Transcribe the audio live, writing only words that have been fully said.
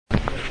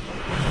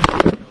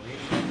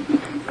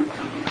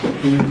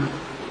The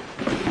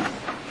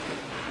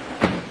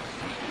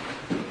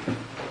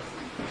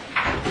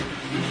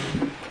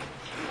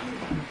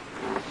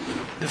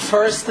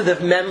first of the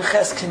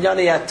Memches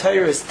Kinyonei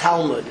Hatorah is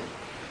Talmud,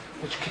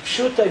 which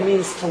Kipshuta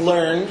means to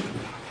learn.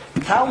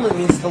 Talmud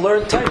means to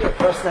learn Torah. A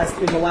person has to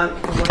be Milan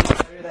to learn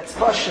Torah. That's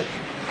Pasha.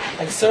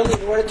 And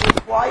certainly in order to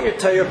acquire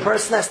Torah, a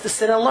person has to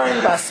sit and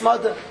learn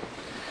Basmada.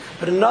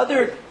 But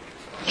another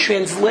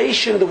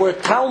translation of the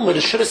word Talmud,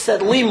 it should have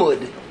said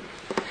Limud.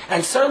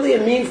 And certainly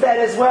it means that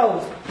as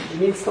well. It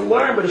means to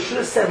learn, but it should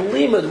have said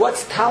Limud.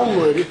 What's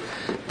Talmud?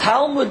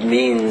 Talmud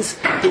means,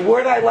 the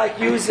word I like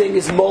using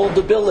is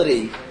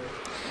moldability.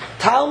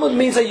 Talmud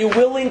means, are you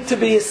willing to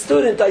be a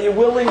student? Are you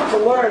willing to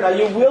learn? Are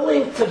you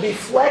willing to be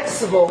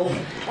flexible?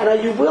 And are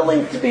you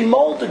willing to be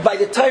molded by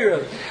the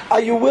Torah? Are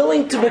you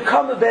willing to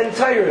become a Ben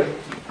Torah?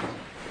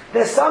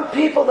 There's some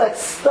people that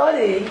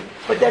study,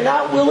 but they're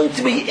not willing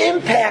to be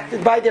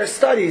impacted by their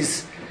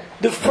studies.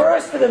 The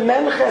first of the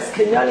Memches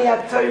Kinyonei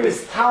Hatorah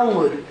is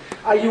Talmud.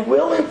 Are you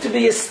willing to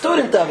be a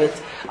student of it?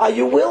 Are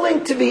you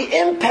willing to be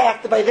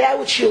impacted by that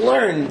which you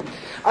learn?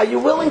 Are you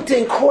willing to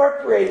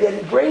incorporate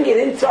and bring it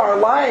into our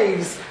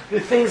lives, the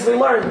things we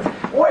learned?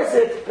 Or is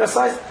it,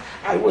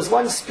 I was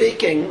once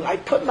speaking, I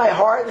put my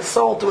heart and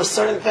soul to a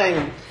certain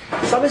thing.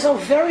 Somebody said, "Oh,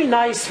 very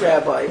nice,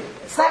 Rabbi."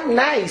 It's not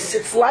nice,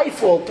 it's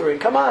life-altering.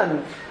 Come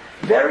on.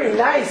 Very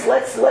nice,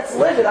 let's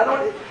live it.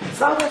 It's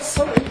not what's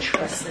so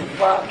interesting.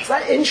 Well, it's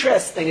not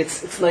interesting,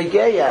 it's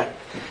Nageya.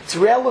 It's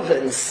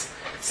relevance.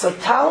 So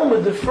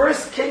Talmud, the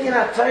first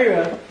Kinyonei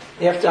Hatorah,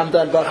 after I'm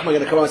done, Bachman, I'm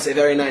going to come on and say,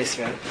 very nice,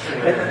 man.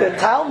 The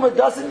Talmud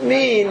doesn't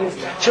mean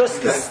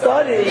just to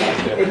study.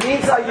 It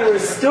means that you're a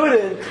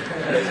student.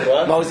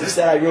 Moses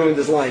said I ruined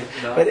his line.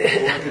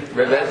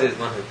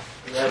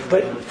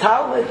 But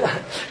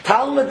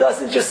Talmud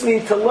doesn't just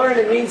mean to learn,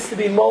 it means to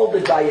be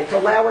molded by it, to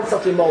allow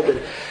oneself to be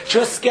molded.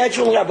 Just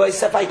scheduling, Rabbi,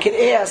 if I could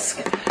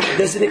ask,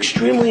 there's an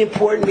extremely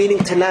important meeting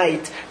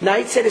tonight.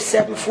 Night's at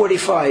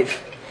 7:45.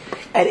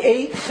 At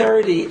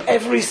 8:30,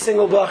 every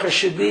single bacher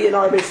should be in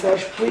our base.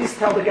 Please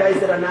tell the guys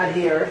that are not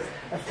here.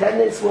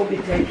 Attendance will be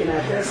taken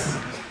at this.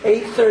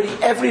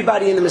 8:30,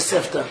 everybody in the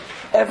Masifta.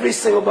 Every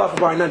single bacher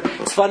bar none.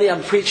 It's funny,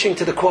 I'm preaching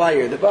to the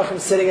choir. The bacher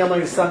is sitting on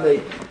like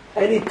Sunday.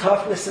 Any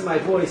toughness in my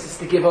voice is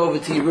to give over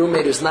to your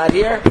roommate who's not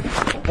here.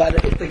 But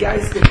if the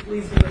guys could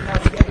please be with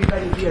us,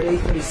 everybody be at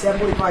 8:30.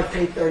 7:45 to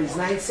 8:30 is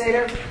night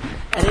Seder.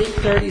 At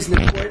 8:30 is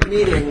an important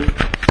meeting.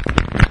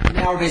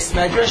 Our base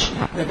medrash,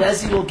 the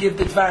Bezi will give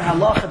the Dvar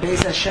Halacha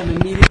Beis Hashem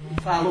immediately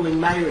following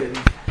Ma'ariv.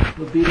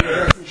 Will be the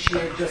Bezi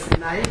Shir just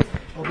tonight.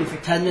 Will be for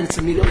 10 minutes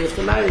immediately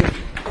after Ma'ariv.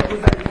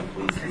 Everybody,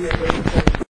 please be at